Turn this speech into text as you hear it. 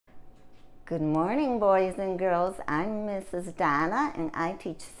Good morning, boys and girls. I'm Mrs. Donna, and I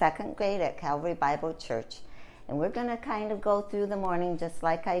teach second grade at Calvary Bible Church. And we're going to kind of go through the morning just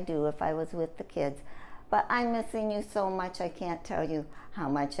like I do if I was with the kids. But I'm missing you so much, I can't tell you how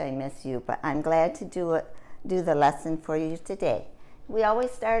much I miss you. But I'm glad to do the lesson for you today. We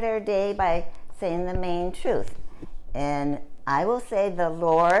always start our day by saying the main truth. And I will say the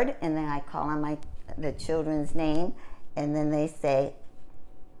Lord, and then I call on the children's name, and then they say,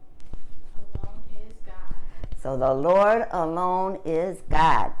 so the Lord alone is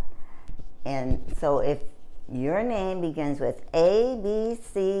God. And so if your name begins with A, B,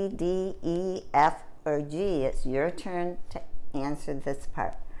 C, D, E, F, or G, it's your turn to answer this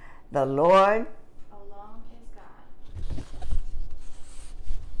part. The Lord alone is God.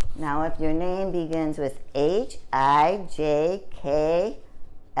 Now if your name begins with H, I, J, K,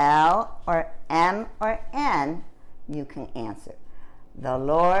 L, or M, or N, you can answer. The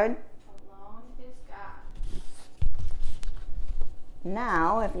Lord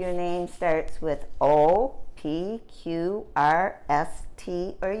Now, if your name starts with O, P, Q, R, S,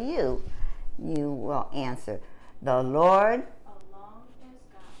 T, or U, you will answer, the Lord alone is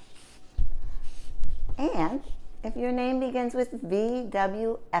God. And if your name begins with V,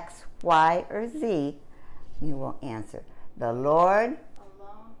 W, X, Y, or Z, you will answer, the Lord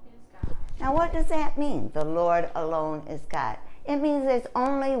alone is God. Now, what does that mean, the Lord alone is God? It means there's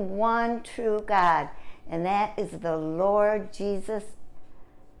only one true God, and that is the Lord Jesus,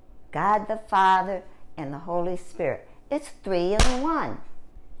 God the Father, and the Holy Spirit. It's three in one.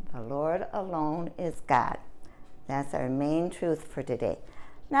 The Lord alone is God. That's our main truth for today.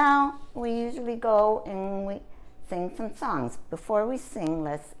 Now, we usually go and we sing some songs. Before we sing,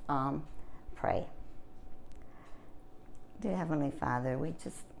 let's pray. Dear Heavenly Father, we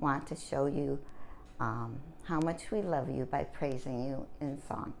just want to show you how much we love you by praising you in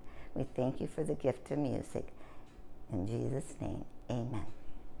song. We thank you for the gift of music. In Jesus' name, amen.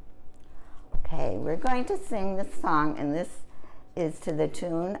 Okay, we're going to sing this song, and this is to the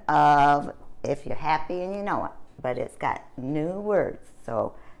tune of If You're Happy and You Know It, but it's got new words,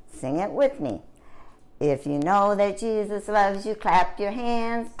 so sing it with me. If you know that Jesus loves you, clap your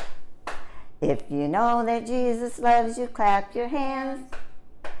hands. If you know that Jesus loves you, clap your hands.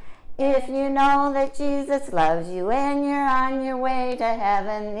 If you know that Jesus loves you and you're on your way to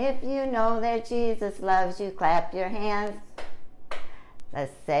heaven, if you know that Jesus loves you, clap your hands.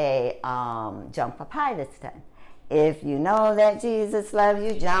 Let's say jump up high this time. If you know that Jesus loves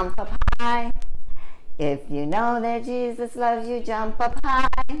you, jump up high. If you know that Jesus loves you, jump up high.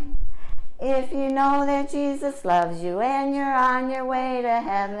 If you know that Jesus loves you and you're on your way to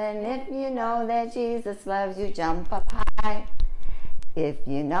heaven, if you know that Jesus loves you, jump up high. If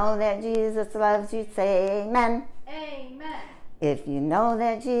you know that Jesus loves you, say amen. Amen. If you know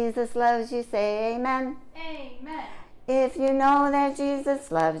that Jesus loves you, say amen. Amen. If you know that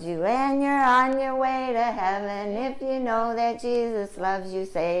Jesus loves you and you're on your way to heaven, if you know that Jesus loves you,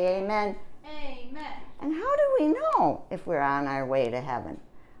 say amen. Amen. And how do we know if we're on our way to heaven?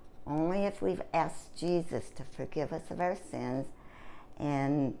 Only if we've asked Jesus to forgive us of our sins,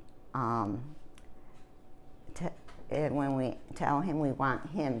 and when we tell him we want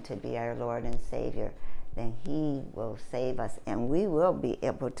him to be our Lord and Savior, then he will save us and we will be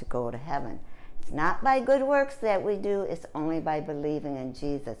able to go to heaven. It's not by good works that we do, it's only by believing in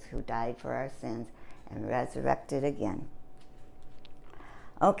Jesus, who died for our sins and resurrected again.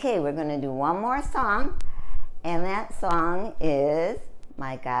 Okay, we're going to do one more song, and that song is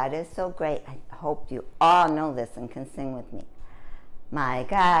My God Is So Great. I hope you all know this and can sing with me. My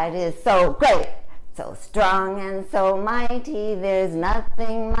God is so great, so strong and so mighty, there's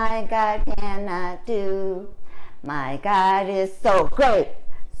nothing my God cannot do. My God is so great,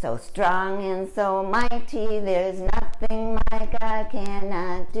 so strong and so mighty, there's nothing my God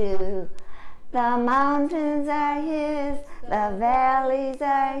cannot do. The mountains are his, the valleys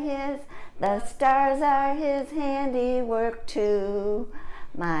are his, the stars are his handiwork too.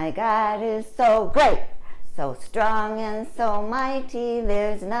 My God is so great, so strong and so mighty,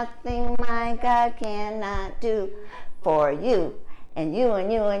 there's nothing my God cannot do for you and you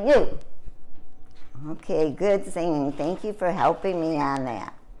and you and you. Okay, good singing. Thank you for helping me on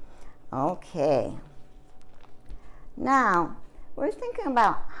that. Okay. Now, we're thinking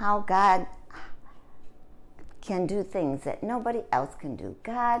about how God can do things that nobody else can do.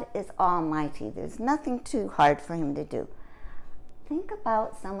 God is almighty. There's nothing too hard for him to do. Think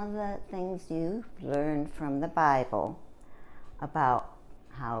about some of the things you've learned from the Bible about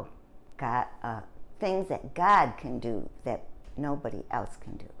how God, things that God can do that nobody else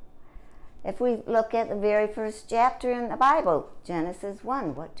can do. If we look at the very first chapter in the Bible, Genesis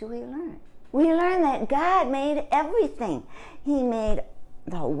 1, what do we learn? We learn that God made everything. He made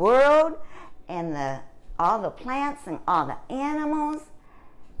the world and all the plants and all the animals.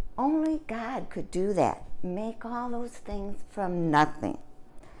 Only God could do that, make all those things from nothing.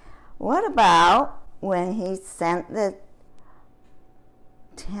 What about when he sent the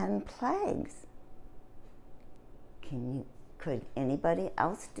 10 plagues? Could anybody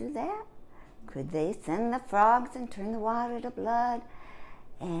else do that? Could they send the frogs and turn the water to blood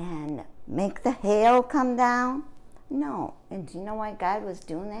and make the hail come down? No. And do you know why God was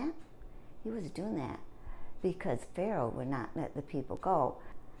doing that? He was doing that because Pharaoh would not let the people go.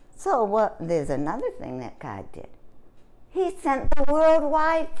 So there's another thing that God did. He sent the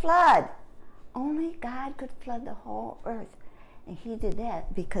worldwide flood. Only God could flood the whole earth. And he did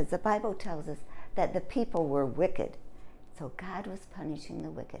that because the Bible tells us that the people were wicked. So God was punishing the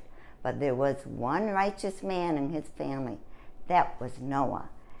wicked. But there was one righteous man in his family. That was Noah.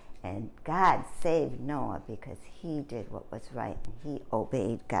 And God saved Noah because he did what was right and he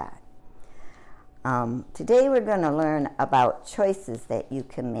obeyed God. Today we're going to learn about choices that you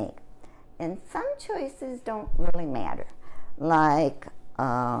can make. And some choices don't really matter. Like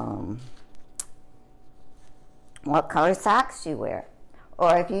what color socks you wear.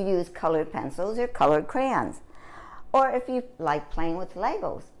 Or if you use colored pencils or colored crayons. Or if you like playing with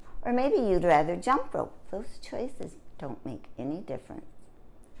Legos. Or maybe you'd rather jump rope. Those choices don't make any difference.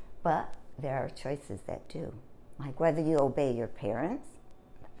 But there are choices that do. Like whether you obey your parents.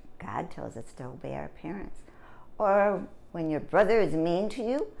 God tells us to obey our parents. Or when your brother is mean to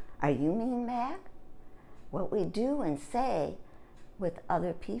you, are you mean back? What we do and say with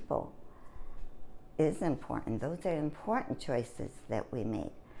other people is important. Those are important choices that we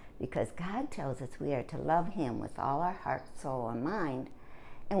make. Because God tells us we are to love him with all our heart, soul, and mind.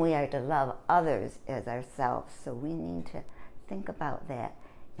 And we are to love others as ourselves. So we need to think about that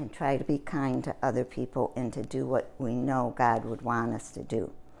and try to be kind to other people and to do what we know God would want us to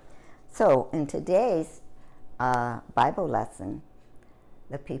do. So in today's Bible lesson,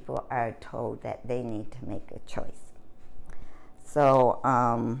 the people are told that they need to make a choice. So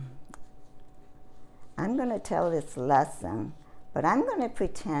I'm going to tell this lesson, but I'm going to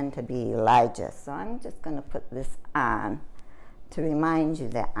pretend to be Elijah. So I'm just going to put this on to remind you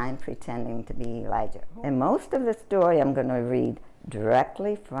that I'm pretending to be Elijah. And most of the story I'm going to read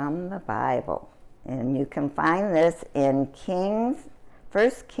directly from the Bible. And you can find this in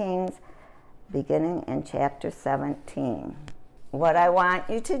 1 Kings, beginning in chapter 17. What I want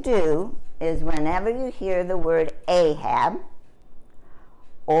you to do is whenever you hear the word Ahab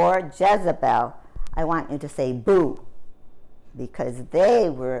or Jezebel, I want you to say boo, because they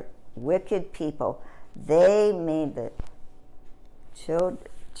were wicked people. They made the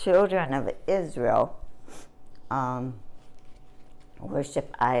children of Israel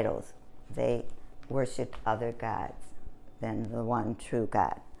worship idols. They worshiped other gods than the one true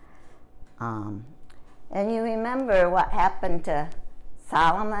God. And you remember what happened to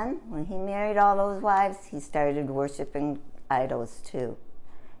Solomon when he married all those wives? He started worshiping idols too.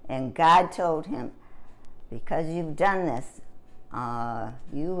 And God told him, because you've done this,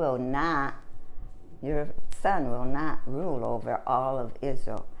 your son will not rule over all of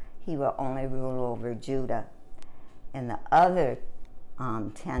Israel. He will only rule over Judah. And the other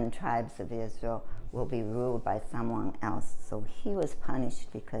 10 tribes of Israel will be ruled by someone else. So he was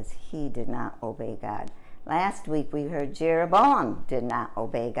punished because he did not obey God. Last week we heard Jeroboam did not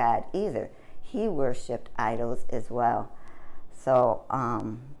obey God either. He worshipped idols as well. So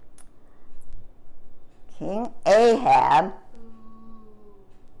King Ahab,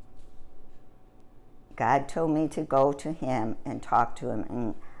 God told me to go to him and talk to him.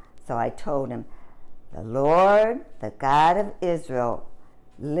 And so I told him, the Lord, the God of Israel,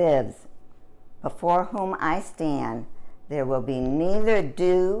 lives, before whom I stand. There will be neither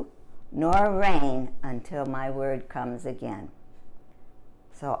dew nor rain until my word comes again.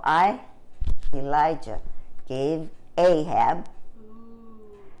 So I, Elijah, gave Ahab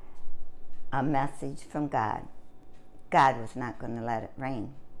a message from God. God was not going to let it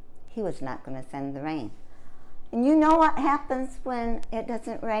rain. He was not going to send the rain. And you know what happens when it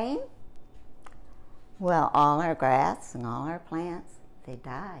doesn't rain? Well, all our grass and all our plants, they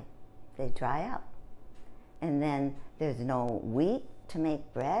die. They dry up. And then there's no wheat to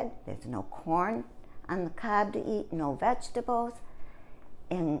make bread. There's no corn on the cob to eat, no vegetables.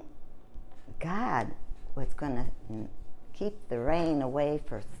 And God was going to keep the rain away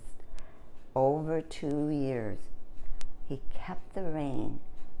for over 2 years. He kept the rain,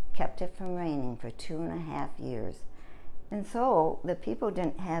 kept it from raining for 2.5 years. And so the people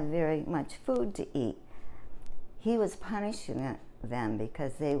didn't have very much food to eat. He was punishing it them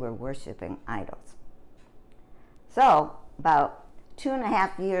because they were worshiping idols. So, about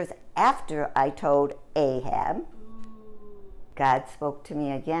 2.5 years after I told Ahab, God spoke to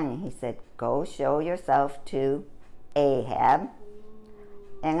me again. He said, go show yourself to Ahab,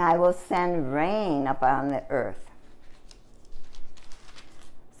 and I will send rain upon the earth.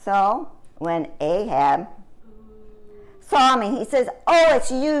 So, when Ahab saw me, he says, oh,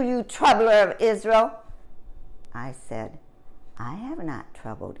 it's you, you troubler of Israel. I said, I have not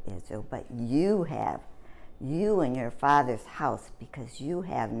troubled Israel, but you have, you and your father's house, because you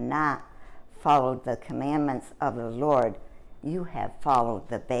have not followed the commandments of the Lord. You have followed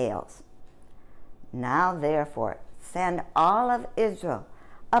the Baals. Now, therefore, send all of Israel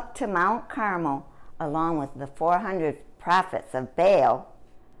up to Mount Carmel, along with the 400 prophets of Baal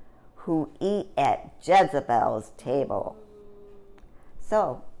who eat at Jezebel's table.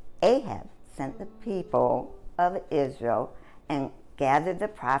 So Ahab sent the people of Israel and gathered the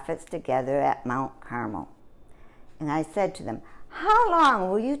prophets together at Mount Carmel. And I said to them, how long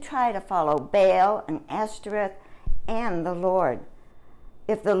will you try to follow Baal and Ashtoreth and the Lord?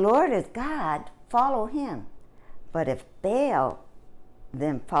 If the Lord is God, follow him. But if Baal,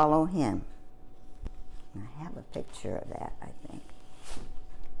 then follow him. I have a picture of that, I think.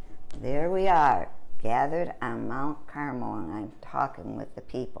 There we are, gathered on Mount Carmel, and I'm talking with the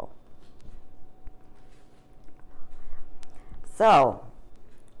people. So,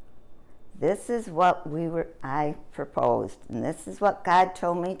 this is what I proposed, and this is what God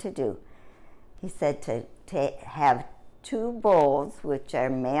told me to do. He said to have 2 bulls, which are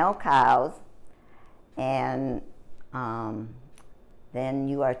male cows, and then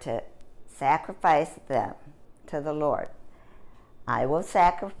you are to sacrifice them to the Lord. I will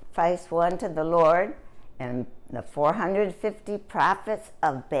sacrifice one to the Lord, and the 450 prophets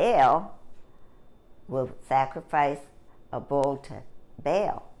of Baal will sacrifice a bull to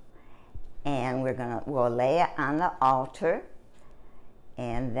Baal. And we'll lay it on the altar,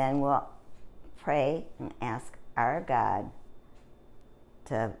 and then we'll pray and ask our God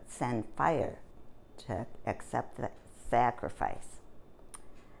to send fire to accept the sacrifice.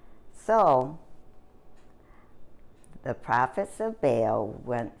 So, the prophets of Baal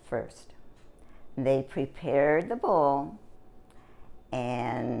went first. They prepared the bull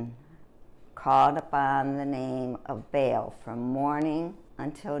and called upon the name of Baal from morning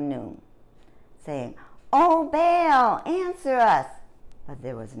until noon, saying, "Oh, Baal, answer us!" But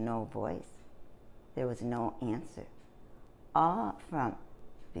there was no voice. There was no answer. All from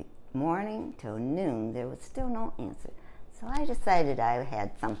morning till noon, there was still no answer. So I decided I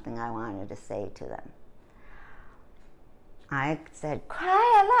had something I wanted to say to them. I said,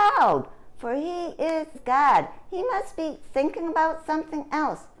 "Cry aloud, for he is God. He must be thinking about something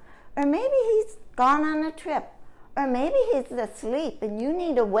else. Or maybe he's gone on a trip. Or maybe he's asleep and you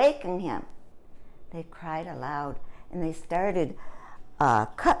need to waken him." They cried aloud and they started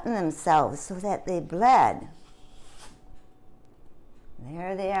cutting themselves so that they bled.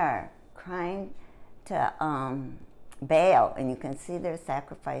 There they are, crying to Baal, and you can see their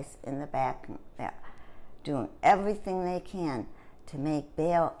sacrifice in the back. They're doing everything they can to make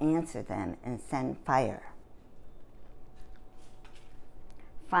Baal answer them and send fire.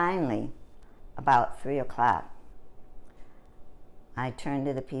 Finally, about 3 o'clock, I turned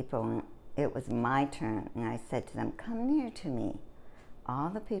to the people, and it was my turn, and I said to them, "Come near to me." All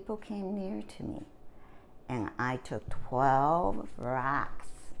the people came near to me, and I took 12 rocks,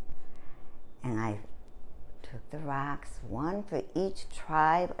 and I took the rocks, one for each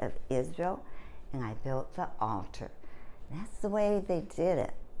tribe of Israel, and I built the altar. That's the way they did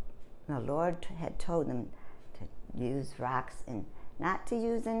it. The Lord had told them to use rocks and not to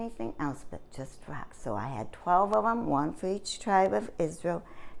use anything else but just rocks. So I had 12 of them, one for each tribe of Israel.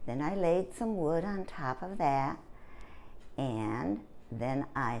 Then I laid some wood on top of that, and then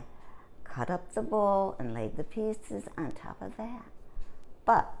I cut up the bull and laid the pieces on top of that.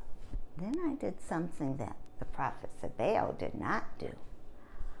 But then I did something that the prophets of Baal did not do.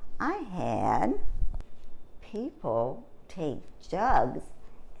 I had people take jugs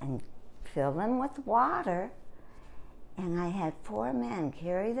and fill them with water, and I had 4 men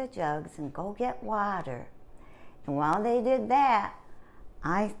carry the jugs and go get water. And while they did that,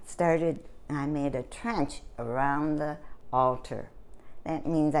 I made a trench around the altar. That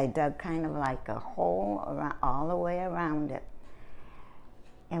means I dug kind of like a hole around, all the way around it.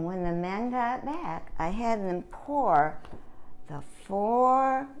 And when the men got back, I had them pour the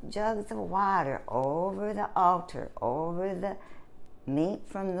 4 jugs of water over the altar, over the meat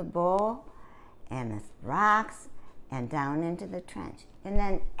from the bull and the rocks, and down into the trench. And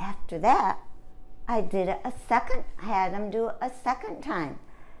then after that, I did it had them do it a second time.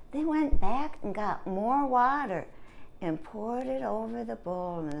 They went back and got more water and poured it over the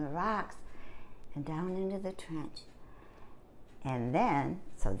bowl and the rocks and down into the trench. And then,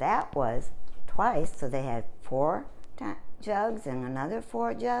 so that was twice, so they had 4 jugs and another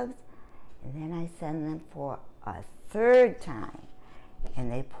 4 jugs. And then I sent them for a third time.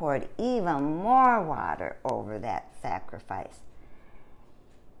 And they poured even more water over that sacrifice.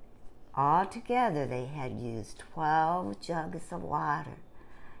 Altogether, they had used 12 jugs of water.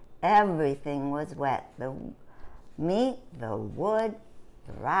 Everything was wet. The meat, the wood,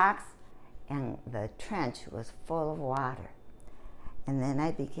 the rocks, and the trench was full of water. And then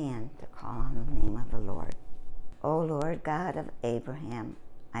I began to call on the name of the Lord. O Lord God of Abraham,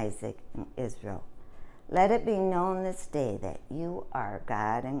 Isaac, and Israel, let it be known this day that you are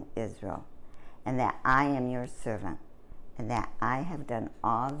God in Israel, and that I am your servant, and that I have done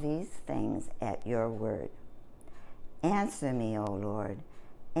all these things at your word. Answer me, O Lord,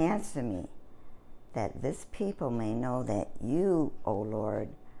 answer me, that this people may know that you, O Lord,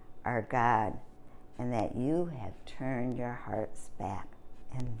 are God, and that you have turned your hearts back.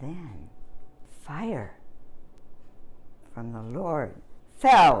 And then fire from the Lord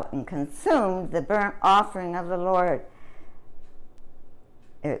fell and consumed the burnt offering of the Lord.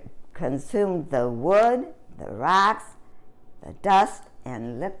 It consumed the wood, the rocks, the dust,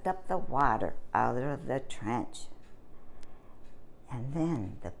 and licked up the water out of the trench. And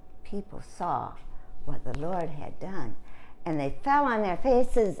then the people saw what the Lord had done, and they fell on their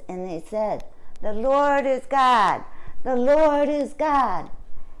faces and they said, "The Lord is God, the Lord is God."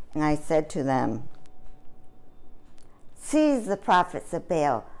 And I said to them, "Seize the prophets of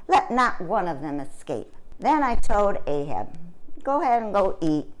Baal, let not one of them escape." Then I told Ahab, "Go ahead and go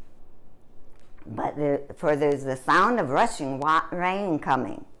eat, for there's the sound of rushing rain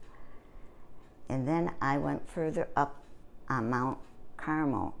coming." And then I went further up on Mount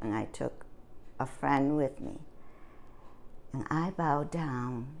Carmel, and I took a friend with me. And I bowed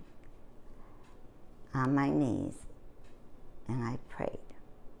down on my knees, and I prayed,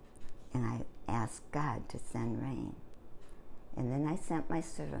 and I asked God to send rain. And then I sent my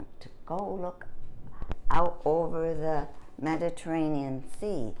servant to go look out over the Mediterranean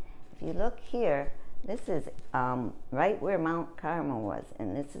Sea. If you look here, this is right where Mount Carmel was,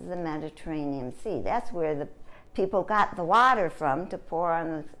 and this is the Mediterranean Sea. That's where the people got the water from to pour on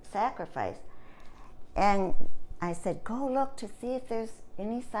the sacrifice. And I said, "Go look to see if there's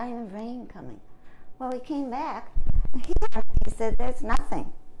any sign of rain coming." Well, he came back, and he said, "There's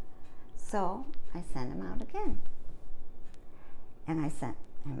nothing." So I sent him out again. And I sent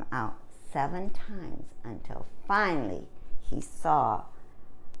him out 7 times until finally he saw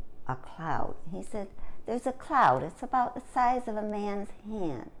a cloud. He said, "There's a cloud. It's about the size of a man's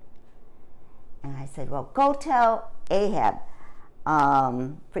hand." And I said, "Well, go tell Ahab,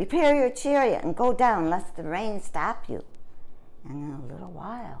 prepare your chariot and go down lest the rain stop you." And in a little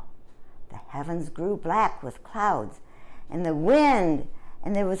while, the heavens grew black with clouds, and the wind,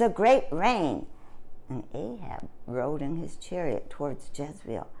 and there was a great rain. And Ahab rode in his chariot towards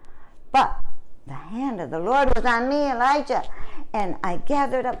Jezreel. But the hand of the Lord was on me, Elijah, and I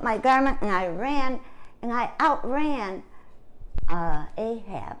gathered up my garment, and I ran, and I outran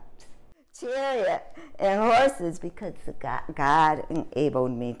Ahab's chariot and horses, because God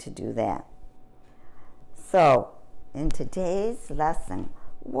enabled me to do that. So, in today's lesson,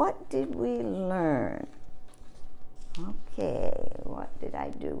 what did we learn? Okay, what did I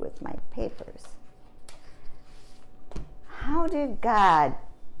do with my papers? How did God,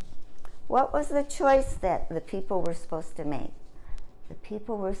 what was the choice that the people were supposed to make? The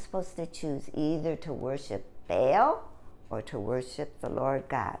people were supposed to choose either to worship Baal or to worship the Lord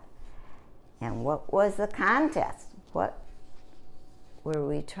God. And what was the contest? What were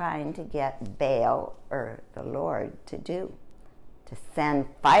we trying to get Baal or the Lord to do? To send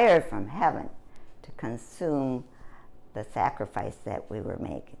fire from heaven to consume the sacrifice that we were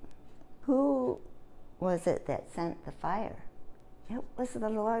making. Who was it that sent the fire? It was the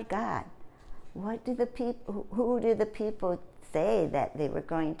Lord God. What did the people, who did the people say that they were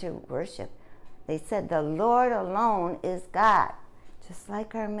going to worship? They said, "The Lord alone is God," just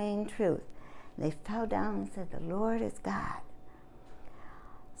like our main truth. They fell down and said, "The Lord is God."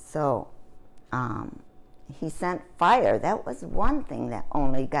 So, he sent fire. That was one thing that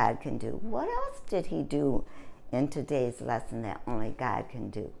only God can do. What else did he do in today's lesson that only God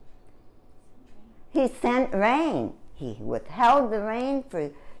can do? He sent rain. He withheld the rain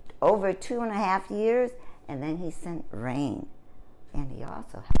for over 2.5 years, and then he sent rain. And he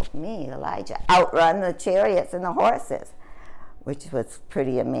also helped me, Elijah, outrun the chariots and the horses, which was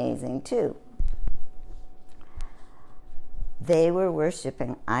pretty amazing too. They were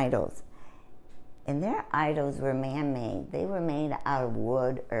worshiping idols. And their idols were man-made. They were made out of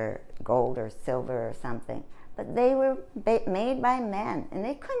wood or gold or silver or something. But they were made by men, and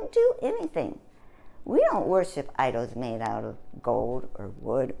they couldn't do anything. We don't worship idols made out of gold or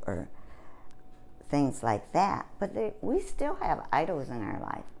wood or things like that. But we still have idols in our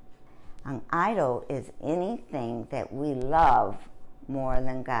life. An idol is anything that we love more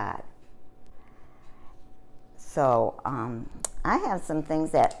than God. So I have some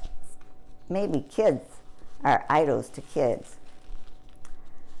things that maybe kids are idols to kids.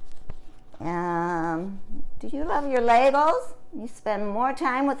 Do you love your Legos? You spend more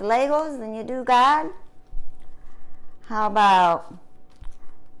time with Legos than you do God? How about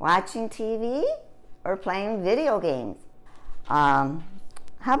watching TV or playing video games? How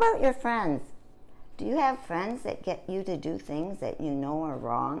about your friends? Do you have friends that get you to do things that you know are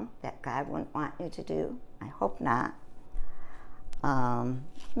wrong, that God wouldn't want you to do? I hope not.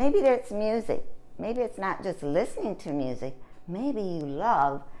 Maybe it's music. Maybe it's not just listening to music. Maybe you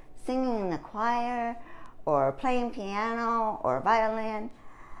love singing in the choir or playing piano or violin.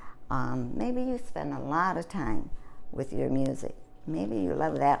 Maybe you spend a lot of time with your music. Maybe you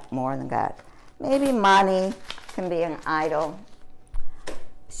love that more than God. Maybe money can be an idol.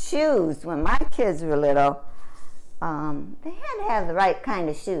 Shoes. When my kids were little, they had to have the right kind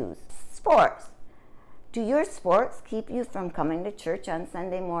of shoes. Sports. Do your sports keep you from coming to church on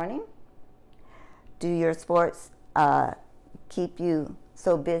Sunday morning? Do your sports keep you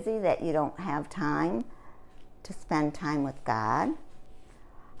so busy that you don't have time to spend time with God?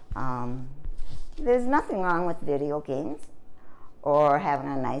 There's nothing wrong with video games or having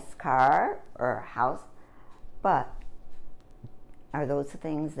a nice car or a house, but are those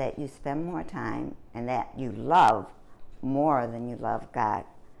things that you spend more time and that you love more than you love God?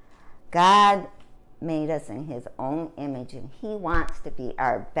 God made us in his own image, and he wants to be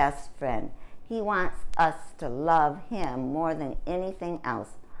our best friend. He wants us to love him more than anything else.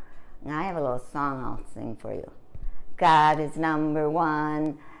 And I have a little song I'll sing for you. God is number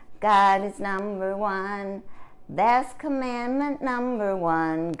one. God is number one. That's commandment number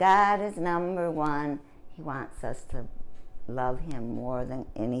one. God is number one. He wants us to love him more than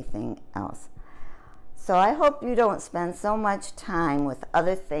anything else. So I hope you don't spend so much time with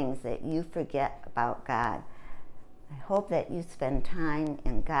other things that you forget about God. I hope that you spend time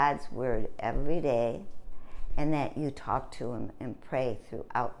in God's Word every day and that you talk to him and pray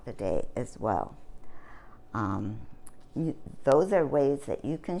throughout the day as well. Those are ways that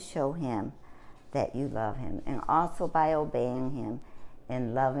you can show him that you love him, and also by obeying him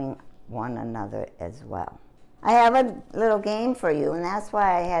and loving one another as well. I have a little game for you, and that's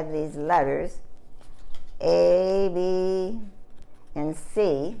why I had these letters A, B, and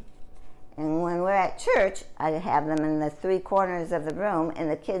C. And when we're at church, I have them in the three corners of the room,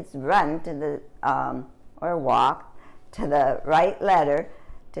 and the kids run to the, or walk to the right letter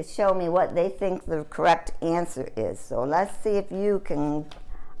to show me what they think the correct answer is. So let's see if you can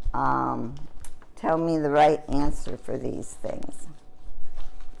tell me the right answer for these things.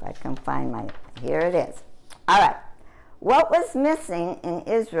 If I can find my, here it is. All right. What was missing in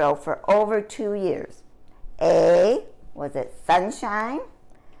Israel for over 2 years? A, was it sunshine?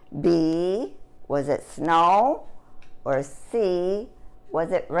 B, was it snow? Or C,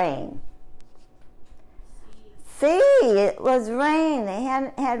 was it rain? C, it was rain. They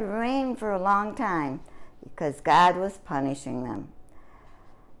hadn't had rain for a long time because God was punishing them.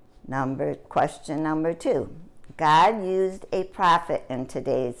 Question number 2. God used a prophet in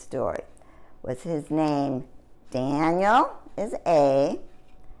today's story. Was his name Daniel is A,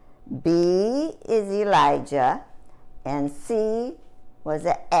 B is Elijah, and C, was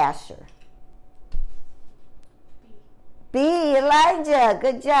it Asher? B, Elijah.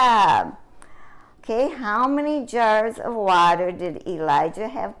 Good job. Okay, how many jars of water did Elijah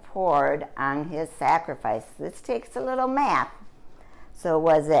have poured on his sacrifice? This takes a little math. So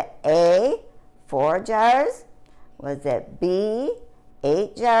was it A, 4 jars? Was it B,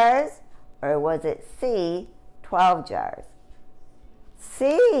 8 jars? Or was it C, 12 jars?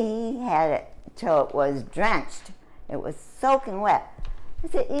 C, he had it till it was drenched. It was soaking wet.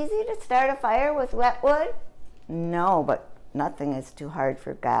 Is it easy to start a fire with wet wood? No, but nothing is too hard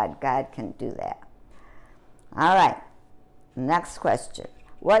for God. God can do that. All right, next question.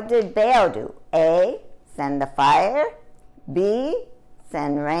 What did Baal do? A, send a fire, B,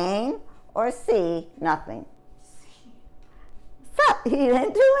 send rain, or C, nothing? So he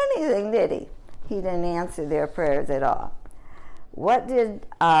didn't do anything, did he? He didn't answer their prayers at all. What did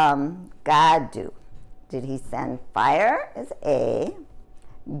God do? Did he send fire as A?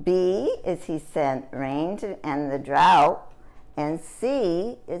 B, is he sent rain to end the drought? And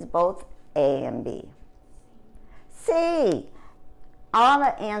C is both A and B. C. All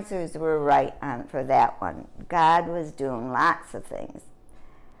the answers were right for that one. God was doing lots of things.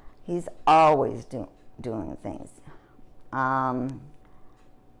 He's always doing things.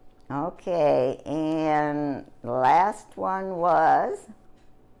 Okay, and the last one was,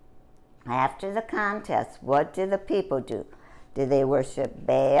 after the contest, what did the people do? Did they worship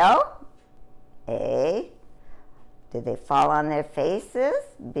Baal? A. Did they fall on their faces?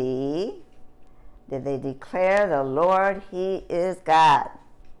 B. Did they declare the Lord, He is God?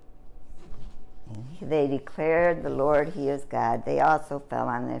 They declared the Lord, He is God. They also fell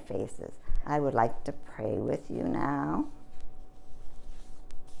on their faces. I would like to pray with you now.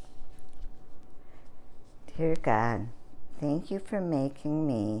 Dear God, thank you for making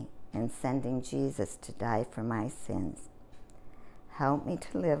me and sending Jesus to die for my sins. Help me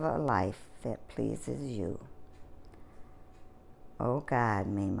to live a life that pleases you. Oh God,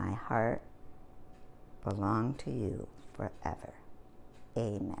 may my heart belong to you forever.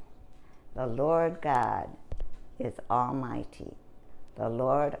 Amen. The Lord God is almighty. The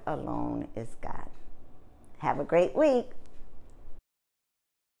Lord alone is God. Have a great week.